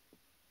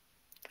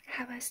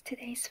 How was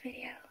today's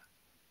video?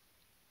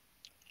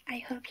 I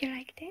hope you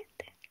liked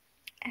it,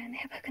 and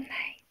have a good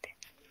night.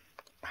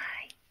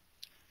 Bye.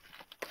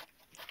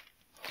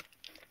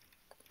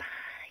 Bye.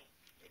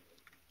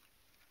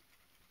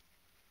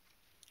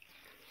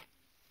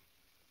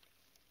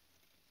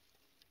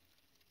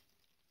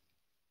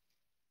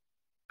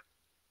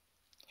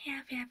 Hey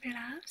VIP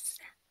loves,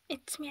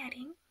 it's me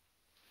Arin.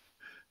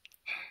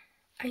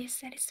 Are you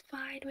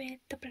satisfied with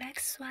the black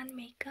swan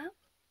makeup?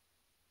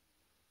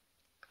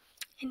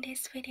 In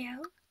this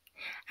video,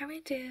 I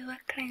will do a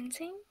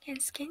cleansing and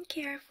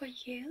skincare for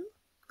you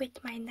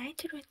with my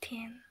night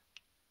routine.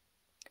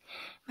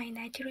 My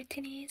night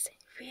routine is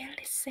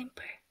really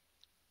simple.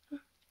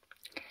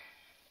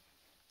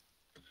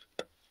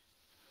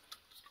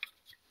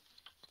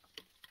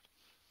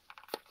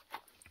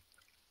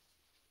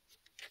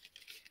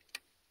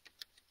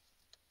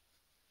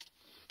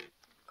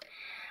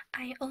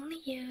 I only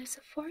use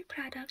 4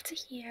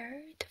 products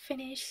here to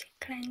finish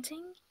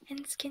cleansing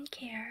and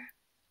skincare.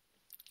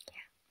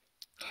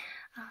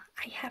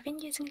 I have been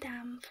using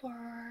them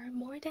for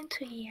more than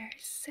 2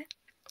 years.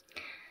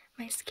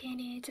 My skin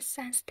is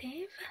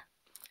sensitive,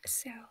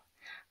 so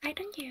I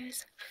don't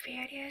use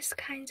various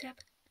kinds of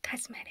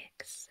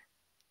cosmetics.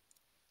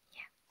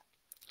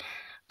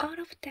 All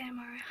of them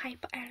are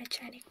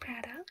hypoallergenic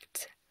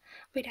products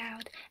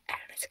without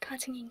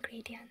allergy-causing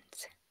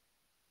ingredients.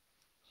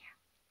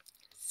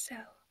 So,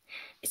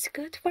 it's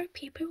good for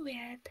people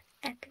with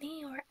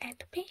acne or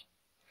atopy,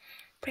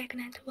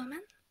 pregnant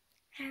women,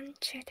 and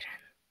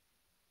children.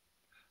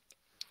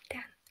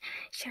 Then,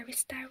 shall we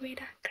start with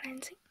a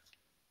cleansing?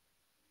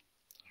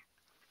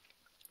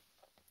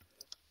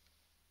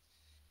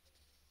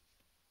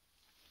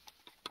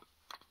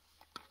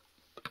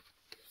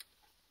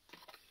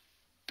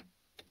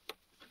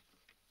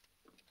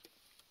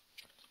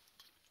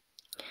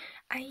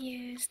 I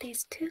use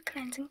these 2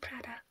 cleansing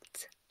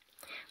products.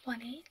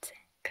 One is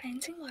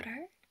cleansing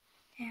water,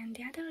 and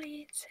the other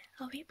is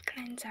a whip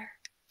cleanser.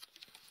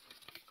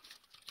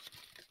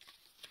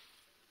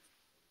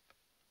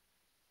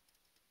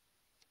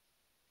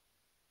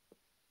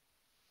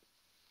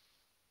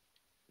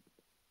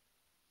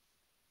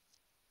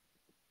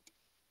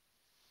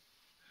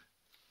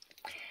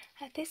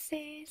 This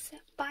is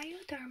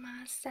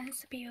Bioderma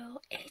Sensibio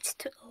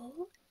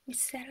H2O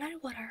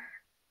micellar water.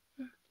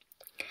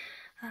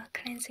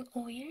 Cleansing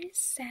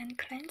oils and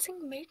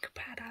cleansing milk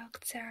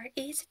products are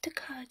easy to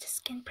cause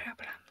skin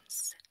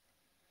problems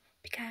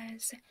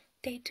because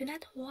they do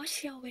not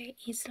wash away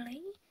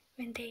easily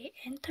when they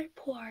enter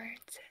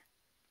pores.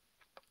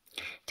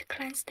 To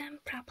cleanse them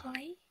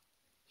properly,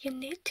 you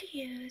need to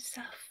use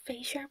a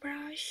facial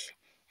brush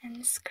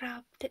and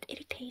scrub that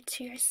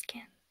irritates your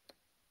skin.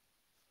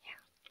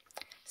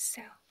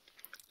 So,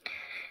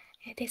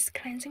 this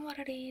cleansing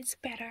water is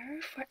better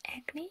for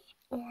acne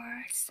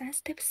or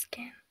sensitive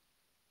skin.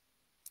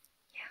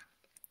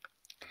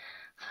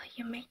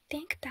 You may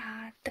think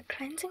that the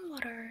cleansing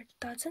water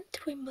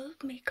doesn't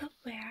remove makeup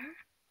wear,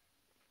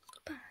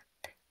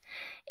 but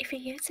if you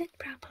use it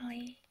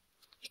properly,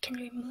 you can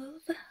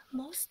remove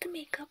most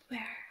makeup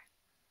wear.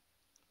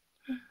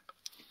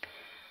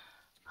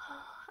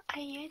 I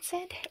use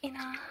it in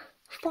a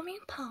foaming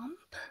pump.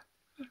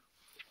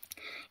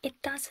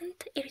 It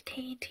doesn't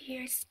irritate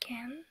your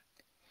skin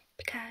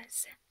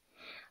because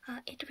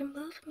it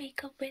removes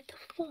makeup with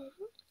foam,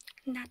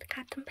 not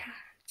cotton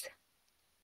pad.